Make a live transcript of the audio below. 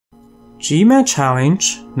GMAT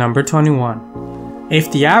challenge number 21.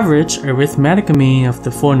 If the average arithmetic mean of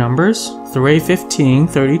the four numbers 3, 15,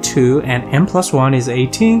 32, and n plus 1 is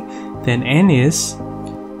 18, then n is,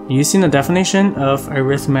 using the definition of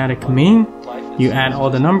arithmetic mean, you add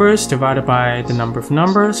all the numbers divided by the number of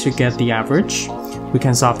numbers, you get the average. We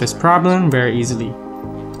can solve this problem very easily.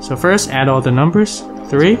 So first, add all the numbers.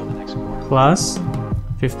 3 plus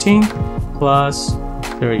 15 plus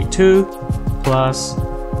 32 plus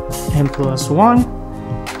n plus 1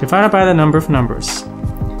 divided by the number of numbers.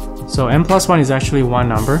 So n plus 1 is actually one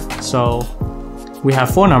number, so we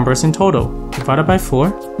have four numbers in total. Divided by 4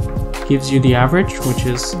 gives you the average, which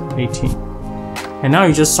is 18. And now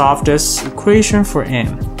you just solve this equation for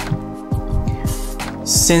n.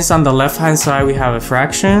 Since on the left hand side we have a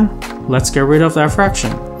fraction, let's get rid of that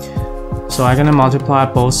fraction. So I'm gonna multiply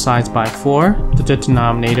both sides by 4, the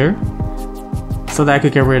denominator, so that I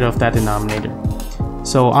could get rid of that denominator.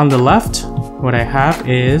 So on the left, what I have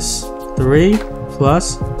is 3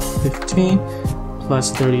 plus 15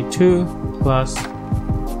 plus 32 plus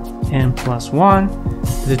n plus 1.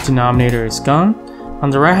 The denominator is gone. On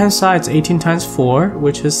the right hand side, it's 18 times 4,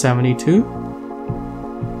 which is 72.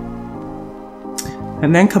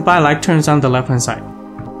 And then combine like terms on the left hand side.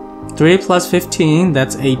 3 plus 15,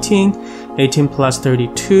 that's 18. 18 plus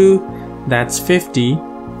 32, that's 50.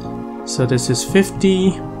 So this is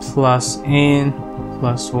 50 plus n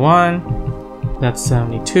plus 1, that's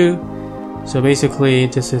 72. So basically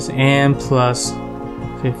this is n plus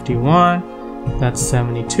 51, that's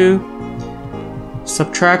 72.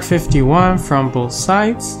 Subtract 51 from both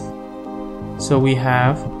sides, so we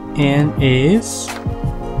have n is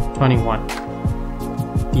 21.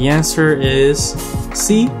 The answer is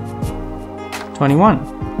C, 21.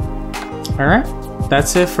 Alright,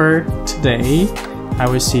 that's it for today. I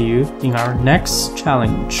will see you in our next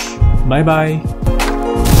challenge. Bye bye.